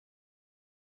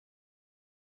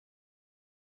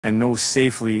and know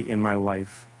safely in my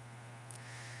life.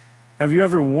 Have you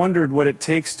ever wondered what it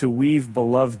takes to weave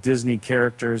beloved Disney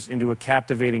characters into a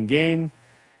captivating game?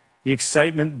 The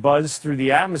excitement buzzed through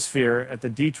the atmosphere at the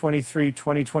D23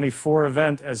 2024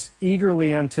 event as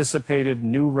eagerly anticipated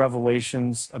new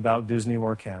revelations about Disney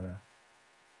Lorcana.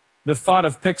 The thought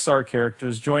of Pixar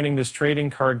characters joining this trading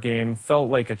card game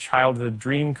felt like a childhood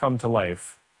dream come to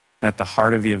life. At the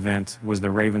heart of the event was the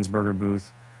Ravensburger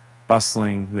booth,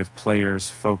 bustling with players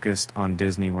focused on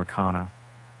Disney Lorcana.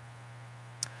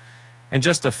 In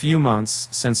just a few months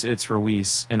since its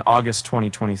release in August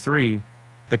 2023,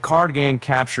 the card game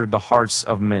captured the hearts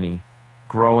of many,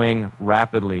 growing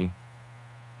rapidly.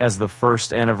 As the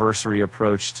first anniversary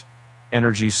approached,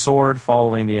 energy soared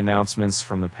following the announcements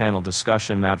from the panel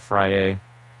discussion that Friday.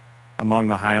 Among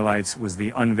the highlights was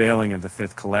the unveiling of the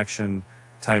 5th collection,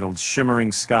 titled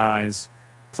Shimmering Skies.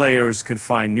 Players could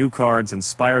find new cards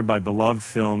inspired by beloved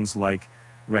films like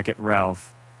Wreck-It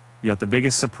Ralph. Yet the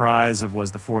biggest surprise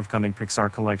was the forthcoming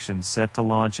Pixar collection, set to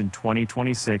launch in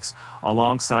 2026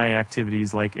 alongside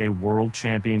activities like a World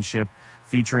Championship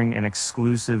featuring an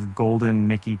exclusive golden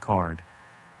Mickey card.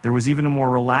 There was even a more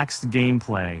relaxed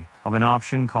gameplay of an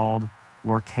option called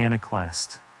Lorcana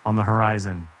Quest on the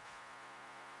horizon.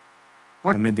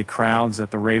 Amid the crowds at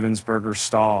the Ravensburger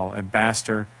stall,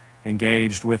 Ambassador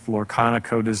engaged with Lorcana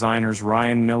co-designers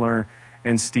Ryan Miller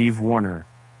and Steve Warner.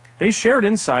 They shared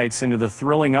insights into the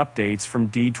thrilling updates from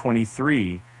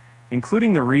D23,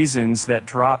 including the reasons that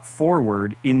dropped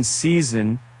forward in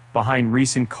season behind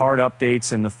recent card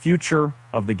updates and the future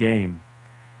of the game.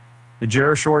 The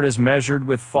Jerishort is measured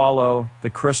with Follow, the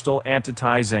crystal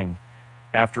antitizing.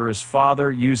 After his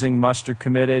father using Mustard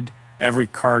committed, every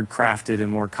card crafted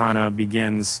in Lorcana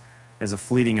begins as a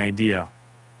fleeting idea.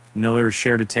 Miller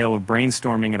shared a tale of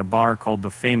brainstorming at a bar called The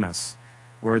Famous,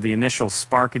 where the initial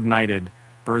spark ignited,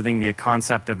 birthing the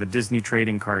concept of a Disney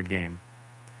trading card game.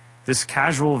 This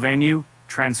casual venue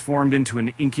transformed into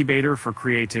an incubator for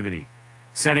creativity,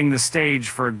 setting the stage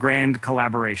for a grand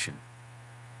collaboration.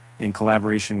 In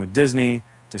collaboration with Disney,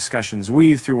 discussions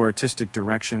weaved through artistic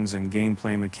directions and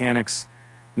gameplay mechanics.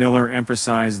 Miller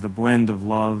emphasized the blend of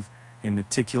love and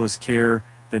meticulous care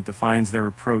that defines their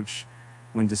approach.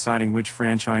 When deciding which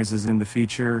franchises in the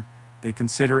feature, they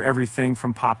consider everything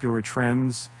from popular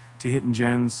trends to hidden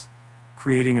gems,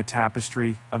 creating a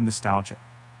tapestry of nostalgia.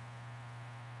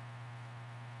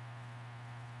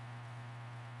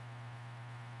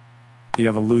 The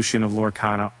evolution of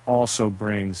Lorcana also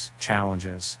brings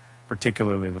challenges,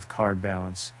 particularly with card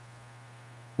balance.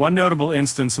 One notable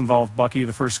instance involved Bucky,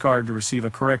 the first card to receive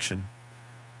a correction.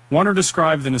 Warner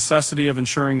described the necessity of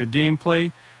ensuring the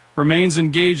gameplay remains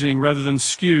engaging rather than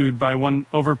skewed by one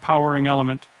overpowering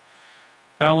element.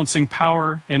 Balancing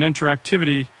power and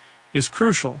interactivity is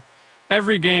crucial.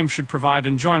 Every game should provide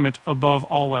enjoyment above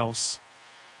all else.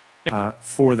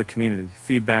 For the community,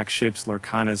 feedback shapes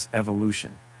Lorcana's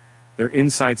evolution. Their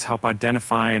insights help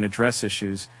identify and address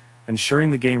issues,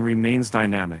 ensuring the game remains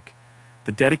dynamic.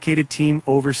 The dedicated team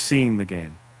overseeing the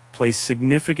game placed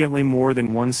significantly more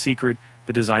than one secret,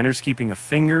 the designers keeping a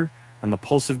finger on the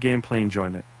pulse of gameplay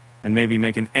enjoyment, and maybe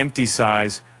make an empty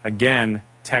size, again,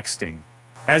 texting.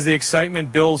 As the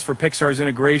excitement builds for Pixar's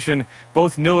integration,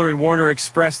 both Miller and Warner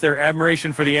expressed their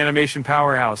admiration for the animation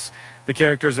powerhouse. The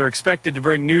characters are expected to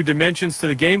bring new dimensions to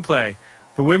the gameplay.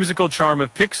 The whimsical charm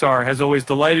of Pixar has always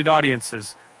delighted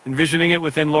audiences. Envisioning it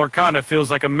within Lorcana feels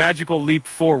like a magical leap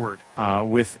forward.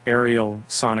 With Ariel,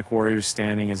 Sonic Warriors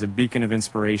standing as a beacon of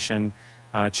inspiration,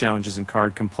 challenges in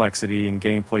card complexity and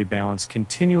gameplay balance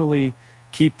continually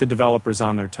keep the developers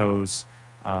on their toes.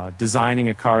 Designing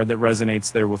a card that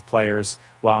resonates there with players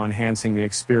while enhancing the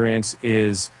experience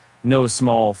is no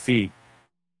small feat.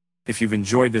 If you've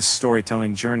enjoyed this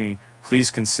storytelling journey, please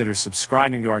consider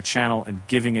subscribing to our channel and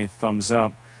giving a thumbs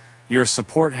up. Your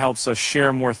support helps us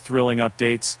share more thrilling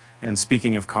updates. And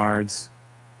speaking of cards,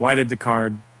 why did the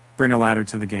card bring a ladder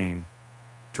to the game?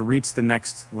 To reach the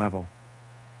next level,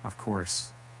 of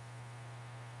course.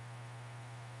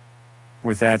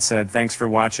 With that said, thanks for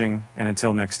watching, and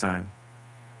until next time.